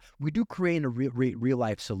data. We do create a real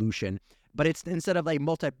life solution, but it's instead of a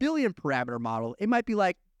multi-billion parameter model, it might be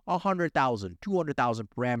like 100,000, 200,000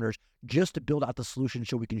 parameters just to build out the solution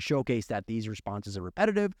so we can showcase that these responses are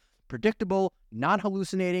repetitive, predictable,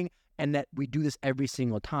 non-hallucinating, and that we do this every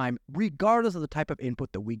single time, regardless of the type of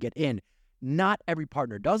input that we get in. Not every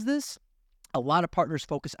partner does this. A lot of partners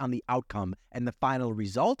focus on the outcome and the final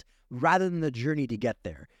result rather than the journey to get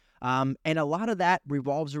there. And a lot of that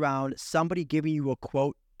revolves around somebody giving you a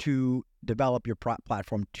quote to develop your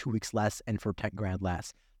platform 2 weeks less and for 10 grand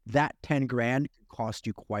less. That 10 grand can cost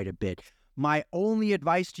you quite a bit. My only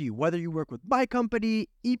advice to you, whether you work with my company,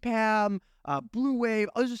 EPAM, Blue Wave,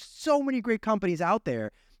 there's just so many great companies out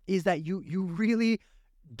there, is that you really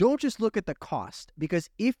don't just look at the cost, because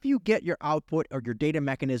if you get your output or your data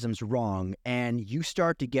mechanisms wrong and you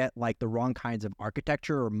start to get like the wrong kinds of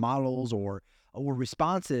architecture or models or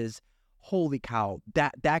responses, holy cow,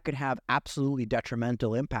 that could have absolutely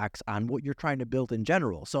detrimental impacts on what you're trying to build in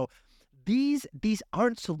general. So these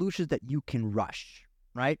aren't solutions that you can rush,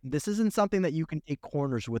 right? This isn't something that you can take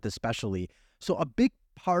corners with, especially. So a big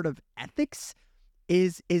part of ethics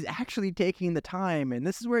is actually taking the time, and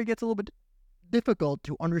this is where it gets a little bit difficult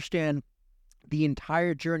to understand the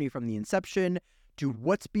entire journey from the inception to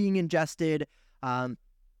what's being ingested,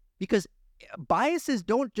 because biases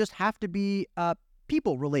don't just have to be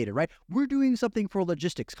people related, right? We're doing something for a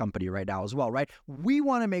logistics company right now as well, right? We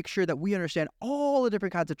want to make sure that we understand all the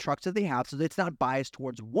different kinds of trucks that they have so that it's not biased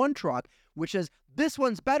towards one truck, which is this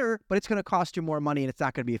one's better, but it's going to cost you more money and it's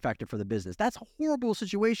not going to be effective for the business. That's a horrible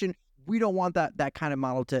situation. We don't want that kind of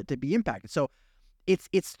model to be impacted. So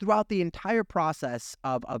it's throughout the entire process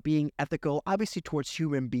of being ethical, obviously towards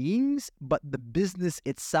human beings, but the business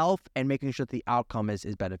itself and making sure that the outcome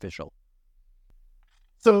is beneficial.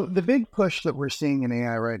 So the big push that we're seeing in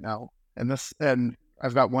AI right now, and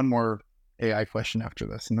I've got one more AI question after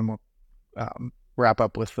this, and then we'll wrap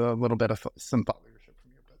up with a little bit of some thought leadership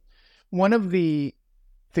from you. But one of the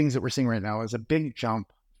things that we're seeing right now is a big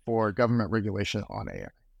jump for government regulation on AI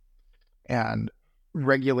and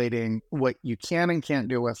regulating what you can and can't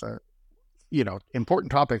do with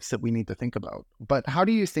important topics that we need to think about. But how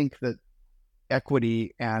do you think that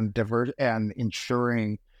equity and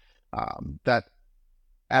ensuring that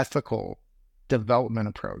ethical development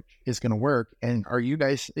approach is going to work? And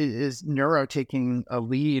is Neuro taking a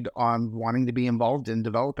lead on wanting to be involved in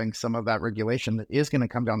developing some of that regulation that is going to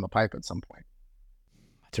come down the pipe at some point?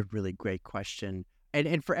 That's a really great question.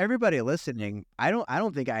 And for everybody listening, I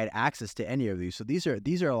don't think I had access to any of these. So these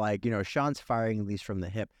are like, Sean's firing these from the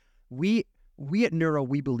hip. We at Neuro,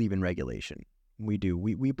 we believe in regulation. We do.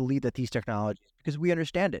 We believe that these technologies, because we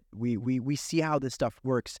understand it. We see how this stuff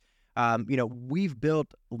works. We've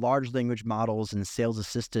built large language models and sales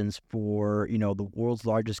assistants for, the world's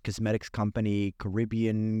largest cosmetics company,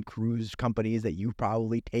 Caribbean cruise companies that you've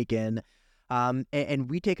probably taken. And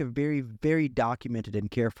we take a very, very documented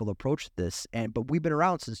and careful approach to this. But we've been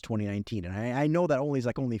around since 2019. And I know that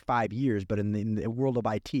only 5 years, but in the world of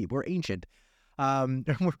IT, we're ancient.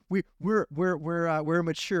 We're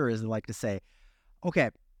mature, as I like to say. Okay.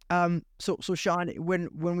 So Sean,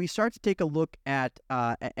 when we start to take a look at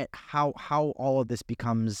how all of this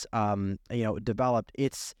becomes developed,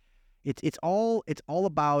 it's all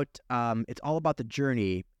about the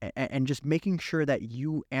journey and just making sure that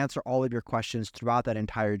you answer all of your questions throughout that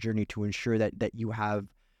entire journey to ensure that you have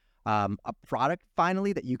a product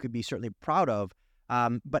finally that you could be certainly proud of.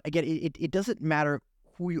 But again, it doesn't matter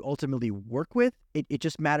who you ultimately work with. It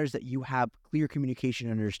just matters that you have clear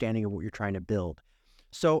communication and understanding of what you're trying to build.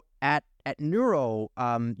 So at Neuro,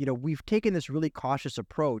 we've taken this really cautious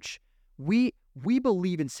approach. We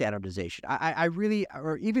believe in standardization. I really,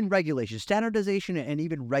 or even regulation, standardization and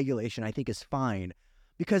even regulation, I think is fine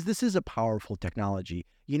because this is a powerful technology.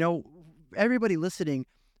 Everybody listening,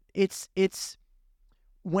 it's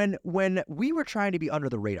when we were trying to be under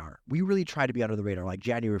the radar, we really tried to be under the radar, like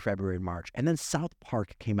January, February, and March. And then South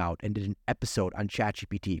Park came out and did an episode on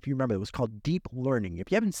ChatGPT. If you remember, it was called Deep Learning.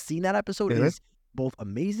 If you haven't seen that episode, it is both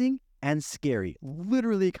amazing and scary.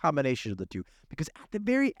 Literally a combination of the two. Because at the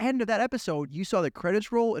very end of that episode, you saw the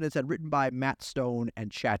credits roll and it said written by Matt Stone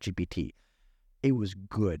and ChatGPT. It was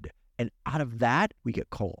good. And out of that, we get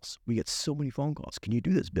calls. We get so many phone calls. Can you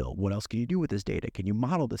do this, Bill? What else can you do with this data? Can you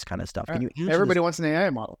model this kind of stuff? Can you Everybody wants an AI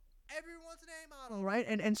model. Everyone wants an AI model, right?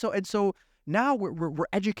 And so now we're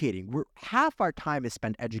educating. Half our time is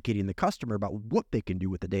spent educating the customer about what they can do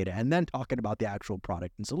with the data and then talking about the actual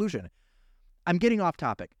product and solution. I'm getting off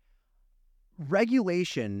topic.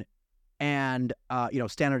 Regulation and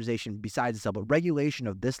standardization besides itself, but regulation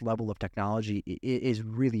of this level of technology is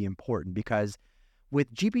really important because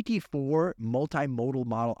with GPT-4 multimodal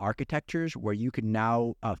model architectures, where you can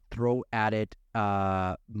now throw at it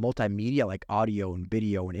multimedia like audio and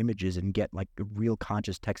video and images and get like real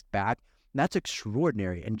conscious text back, that's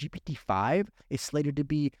extraordinary. And GPT-5 is slated to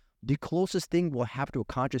be the closest thing we'll have to a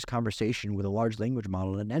conscious conversation with a large language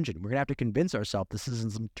model and an engine. We're going to have to convince ourselves this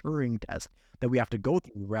isn't some Turing test that we have to go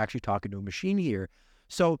through. We're actually talking to a machine here.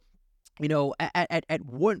 So, at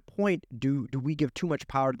what point do we give too much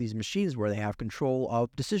power to these machines where they have control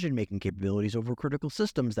of decision-making capabilities over critical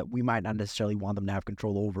systems that we might not necessarily want them to have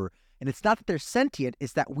control over? And it's not that they're sentient,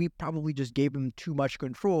 it's that we probably just gave them too much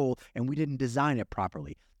control and we didn't design it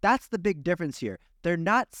properly. That's the big difference here. They're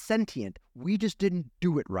not sentient. We just didn't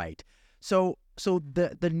do it right. So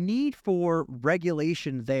the need for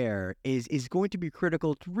regulation there is going to be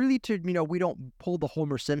critical to really we don't pull the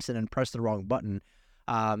Homer Simpson and press the wrong button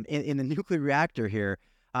in the nuclear reactor here.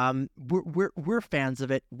 We're fans of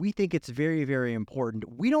it. We think it's very, very important.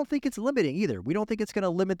 We don't think it's limiting either. We don't think it's going to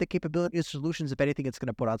limit the capability of solutions. If anything, it's going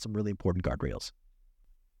to put out some really important guardrails.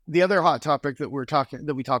 The other hot topic that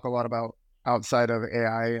we talk a lot about outside of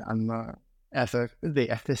AI and the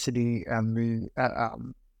ethicity and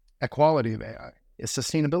the equality of AI is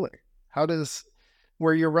sustainability.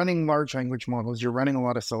 Where you're running large language models, you're running a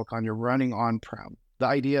lot of silicon, you're running on-prem. The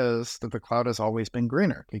idea is that the cloud has always been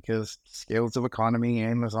greener because scales of economy,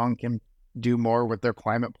 Amazon can do more with their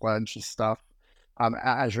climate pledge and stuff.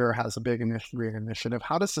 Azure has a big initiative.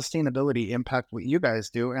 How does sustainability impact what you guys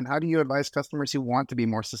do? And how do you advise customers who want to be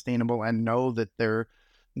more sustainable and know that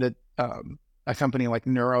a company like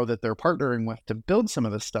Neuro that they're partnering with to build some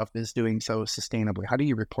of this stuff is doing so sustainably? How do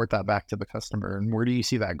you report that back to the customer? And where do you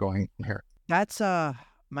see that going from here? That's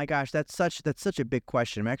my gosh, that's such a big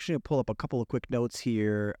question. I'm actually going to pull up a couple of quick notes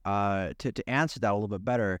here to answer that a little bit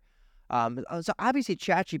better. So obviously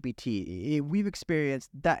ChatGPT, we've experienced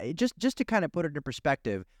that. Just to kind of put it into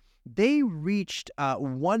perspective, they reached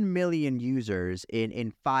 1 million users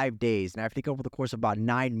in 5 days. And I think over the course of about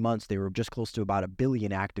 9 months, they were just close to about 1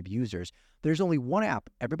 billion active users. There's only one app.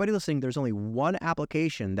 Everybody listening, there's only one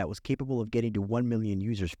application that was capable of getting to 1 million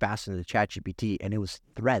users faster than the ChatGPT, and it was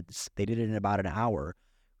Threads. They did it in about an hour.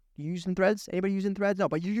 You using Threads? Anybody using Threads? No,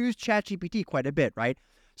 but you use ChatGPT quite a bit, right?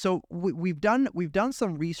 So we've done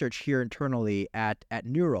some research here internally at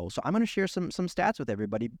Neuro. So I'm going to share some stats with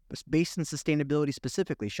everybody based on sustainability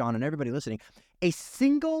specifically, Sean, and everybody listening. A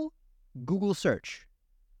single Google search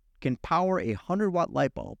can power a 100-watt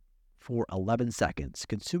light bulb for 11 seconds,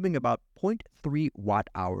 consuming about 0.3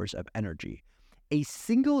 watt-hours of energy. A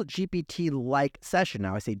single GPT-like session,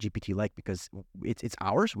 now I say GPT-like because it's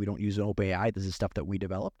ours. We don't use an OpenAI. This is stuff that we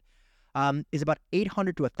developed. Is about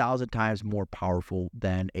 800 to 1,000 times more powerful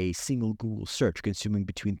than a single Google search, consuming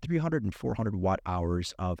between 300 and 400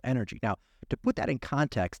 watt-hours of energy. Now, to put that in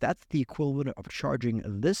context, that's the equivalent of charging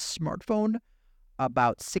this smartphone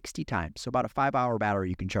about 60 times. So about a 5-hour battery,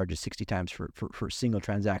 you can charge it 60 times for a single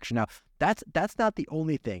transaction. Now, that's not the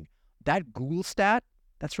only thing. That Google stat,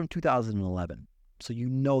 that's from 2011. So you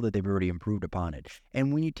know that they've already improved upon it.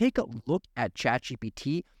 And when you take a look at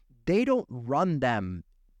ChatGPT, they don't run them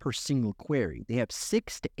per single query. They have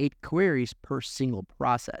 6 to 8 queries per single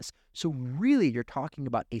process. So really, you're talking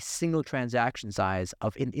about a single transaction size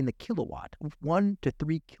of in the kilowatt, 1 to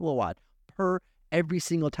 3 kilowatt per every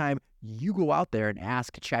single time you go out there and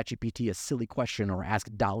ask ChatGPT a silly question or ask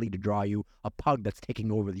DALL-E to draw you a pug that's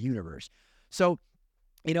taking over the universe. So,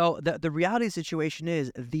 the reality of the situation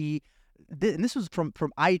is and this was from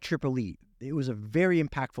IEEE. It was a very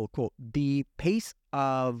impactful quote. The pace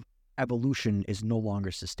of evolution is no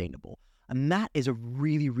longer sustainable. And that is a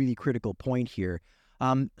really, really critical point here.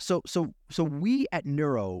 So we at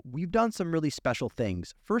Neuro, we've done some really special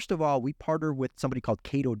things. First of all, we partner with somebody called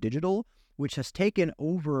Cato Digital, which has taken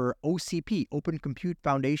over OCP, Open Compute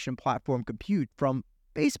Foundation Platform Compute, from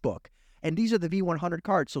Facebook. And these are the V100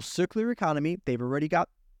 cards. So circular economy, they've already got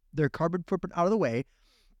their carbon footprint out of the way.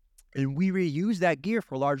 And we reuse that gear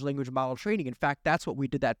for large language model training. In fact, that's what we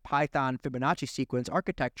did, that Python Fibonacci sequence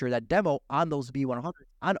architecture, that demo on those V100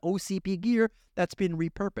 on OCP gear that's been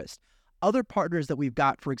repurposed. Other partners that we've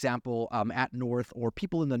got, for example, at North, or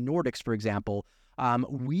people in the Nordics, for example,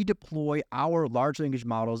 we deploy our large language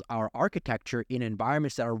models, our architecture, in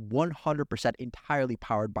environments that are 100% entirely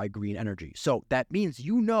powered by green energy. So that means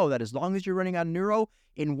that as long as you're running on Neuro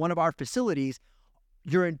in one of our facilities,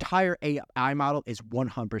 your entire AI model is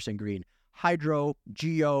 100% green. Hydro,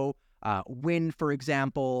 geo, wind, for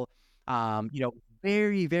example,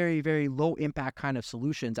 very, very, very low impact kind of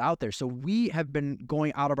solutions out there. So we have been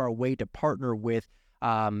going out of our way to partner with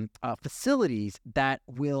facilities that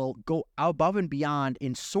will go above and beyond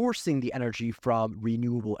in sourcing the energy from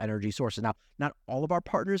renewable energy sources. Now, not all of our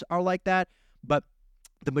partners are like that, but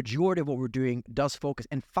the majority of what we're doing does focus.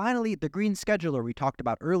 And finally, the green scheduler we talked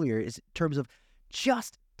about earlier is in terms of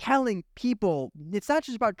just telling people, it's not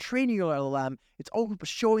just about training your LLM, it's also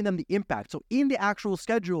showing them the impact. So in the actual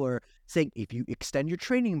scheduler, saying, if you extend your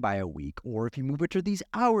training by a week, or if you move it to these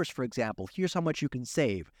hours, for example, here's how much you can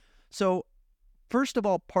save. So first of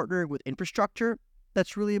all, partnering with infrastructure,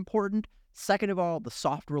 that's really important. Second of all, the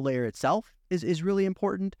software layer itself is really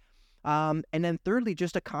important. And then thirdly,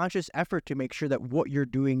 just a conscious effort to make sure that what you're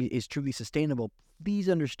doing is truly sustainable. Please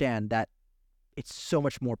understand that it's so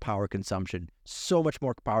much more power consumption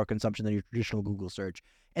than your traditional Google search.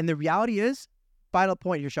 And the reality is, final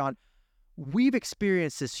point here, Sean, we've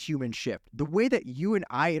experienced this human shift. The way that you and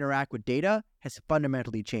I interact with data has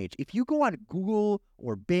fundamentally changed. If you go on Google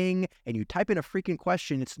or Bing and you type in a freaking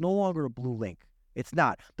question, it's no longer a blue link. It's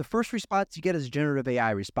not. The first response you get is a generative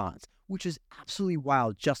AI response, which is absolutely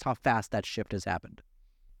wild just how fast that shift has happened.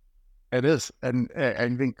 It is. And I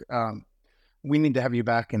think we need to have you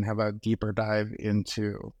back and have a deeper dive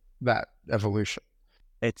into that evolution.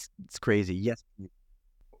 It's crazy. Yes.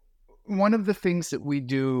 One of the things that we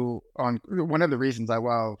do one of the reasons I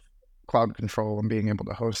love cloud control and being able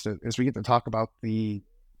to host it is we get to talk about the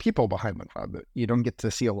people behind the cloud that you don't get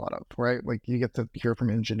to see a lot of, right? Like you get to hear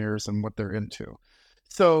from engineers and what they're into.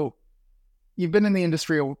 So you've been in the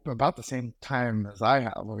industry about the same time as I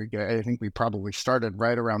have. I think we probably started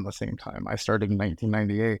right around the same time. I started in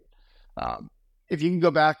 1998. If you can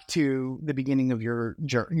go back to the beginning of your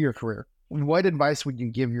career, what advice would you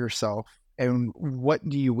give yourself, and what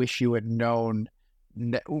do you wish you had known?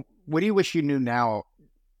 What do you wish you knew now,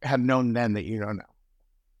 had known then that you know now?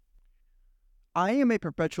 I am a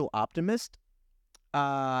perpetual optimist,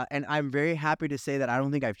 and I'm very happy to say that I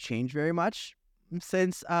don't think I've changed very much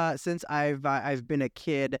since I've been a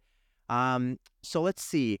kid. So let's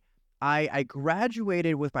see. I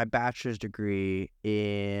graduated with my bachelor's degree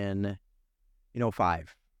in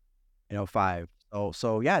 05. In '05.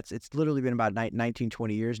 So yeah, it's literally been about 19,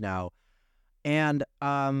 20 years now. And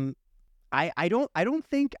I don't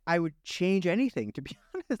think I would change anything, to be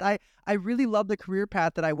honest. I really love the career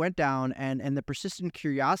path that I went down and the persistent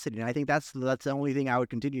curiosity. And I think that's the only thing I would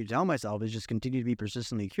continue to tell myself is just continue to be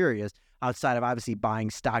persistently curious outside of obviously buying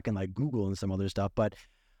stock in like Google and some other stuff. But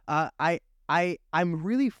I'm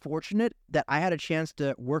really fortunate that I had a chance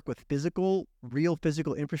to work with real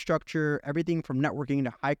physical infrastructure, everything from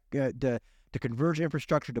networking to converged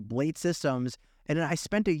infrastructure to blade systems. And then I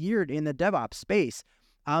spent a year in the DevOps space.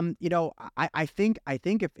 I think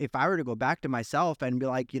if I were to go back to myself and be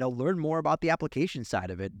like, learn more about the application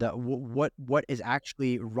side of it, what is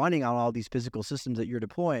actually running on all these physical systems that you're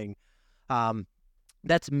deploying,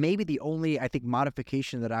 that's maybe the only, I think,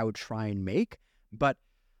 modification that I would try and make. But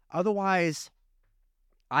otherwise,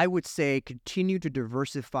 I would say continue to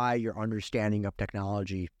diversify your understanding of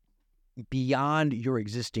technology beyond your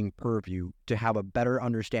existing purview to have a better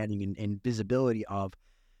understanding and visibility of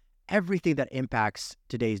everything that impacts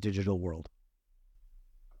today's digital world.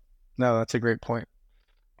 No, that's a great point.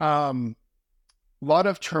 A lot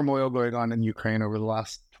of turmoil going on in Ukraine over the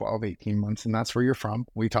last 12, 18 months, and that's where you're from.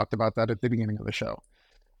 We talked about that at the beginning of the show.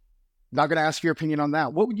 Not going to ask your opinion on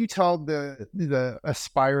that. What would you tell the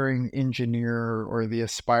aspiring engineer or the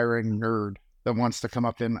aspiring nerd that wants to come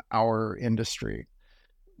up in our industry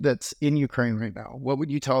that's in Ukraine right now? What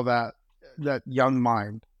would you tell that young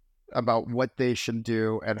mind about what they should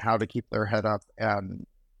do and how to keep their head up and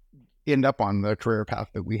end up on the career path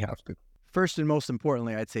that we have to? First and most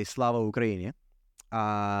importantly, I'd say Slava Ukraini.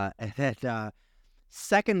 And then,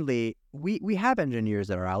 secondly, we have engineers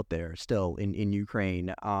that are out there still in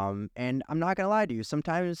Ukraine. And I'm not going to lie to you.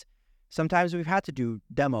 Sometimes we've had to do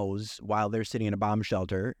demos while they're sitting in a bomb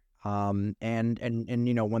shelter. And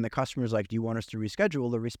when the customer's like, do you want us to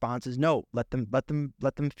reschedule? The response is no. Let them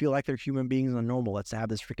feel like they're human beings and normal. Let's have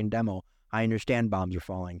this freaking demo. I understand bombs are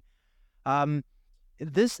falling.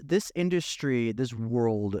 This industry, this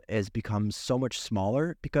world has become so much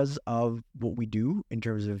smaller because of what we do in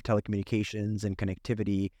terms of telecommunications and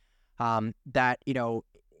connectivity, that,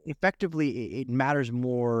 effectively it matters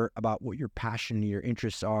more about what your passion, your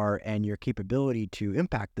interests are, and your capability to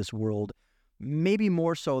impact this world, maybe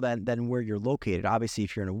more so than where you're located. Obviously,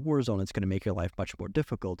 if you're in a war zone, it's going to make your life much more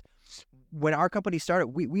difficult. When our company started,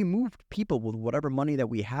 we moved people with whatever money that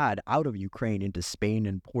we had out of Ukraine into Spain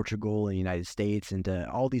and Portugal and the United States, into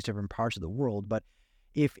all these different parts of the world. But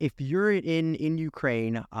if you're in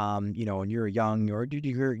Ukraine, and you're young, or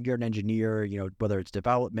you're an engineer, whether it's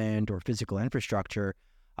development or physical infrastructure,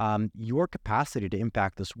 your capacity to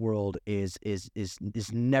impact this world is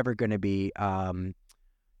never going to be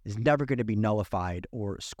nullified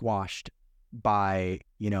or squashed by,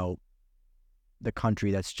 the country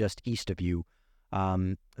that's just east of you.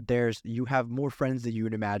 You have more friends than you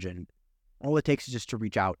would imagine. All it takes is just to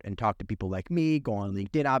reach out and talk to people like me, go on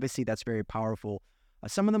LinkedIn. Obviously, that's very powerful.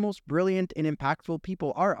 Some of the most brilliant and impactful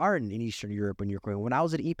people are in Eastern Europe and Ukraine. When I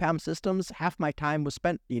was at EPAM Systems, half my time was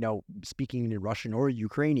spent, speaking in Russian or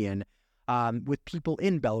Ukrainian, with people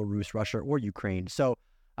in Belarus, Russia, or Ukraine. So,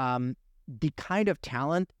 the kind of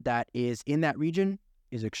talent that is in that region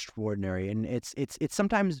is extraordinary, and it's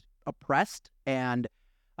sometimes oppressed and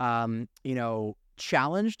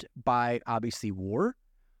challenged by obviously war,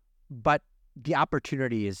 but the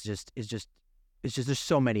opportunity is just there's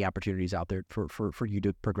so many opportunities out there for you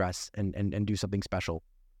to progress and do something special.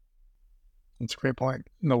 That's a great point.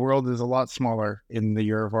 The world is a lot smaller in the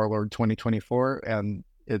year of our Lord 2024, and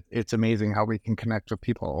it's amazing how we can connect with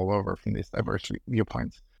people all over from these diverse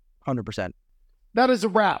viewpoints. 100%. That is a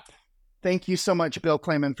wrap. Thank you so much, Bill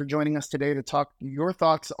Kleyman, for joining us today to talk your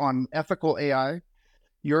thoughts on ethical AI,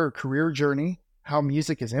 your career journey, how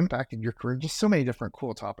music has impacted your career, just so many different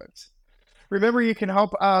cool topics. Remember, you can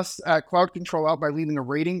help us at Cloud Control out by leaving a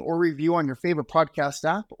rating or review on your favorite podcast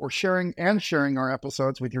app, or sharing our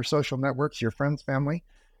episodes with your social networks, your friends, family.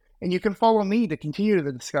 And you can follow me to continue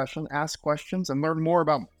the discussion, ask questions, and learn more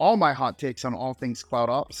about all my hot takes on all things cloud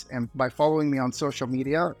ops, and by following me on social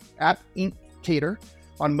media at InkCater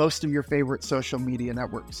on most of your favorite social media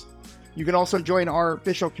networks. You can also join our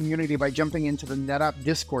official community by jumping into the NetApp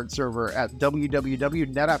Discord server at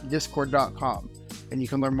www.netappdiscord.com. And you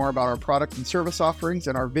can learn more about our product and service offerings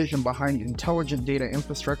and our vision behind intelligent data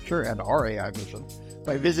infrastructure and our AI vision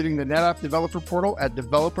by visiting the NetApp developer portal at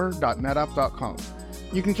developer.netapp.com.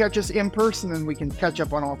 You can catch us in person, and we can catch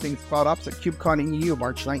up on all things Cloud Ops at KubeCon EU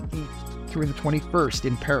March 19th through the 21st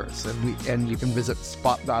in Paris. And you can visit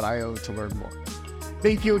spot.io to learn more.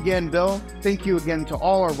 Thank you again, Bill. Thank you again to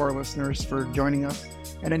all of our listeners for joining us.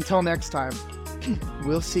 And until next time,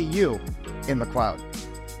 we'll see you in the cloud.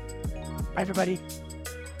 Bye, everybody.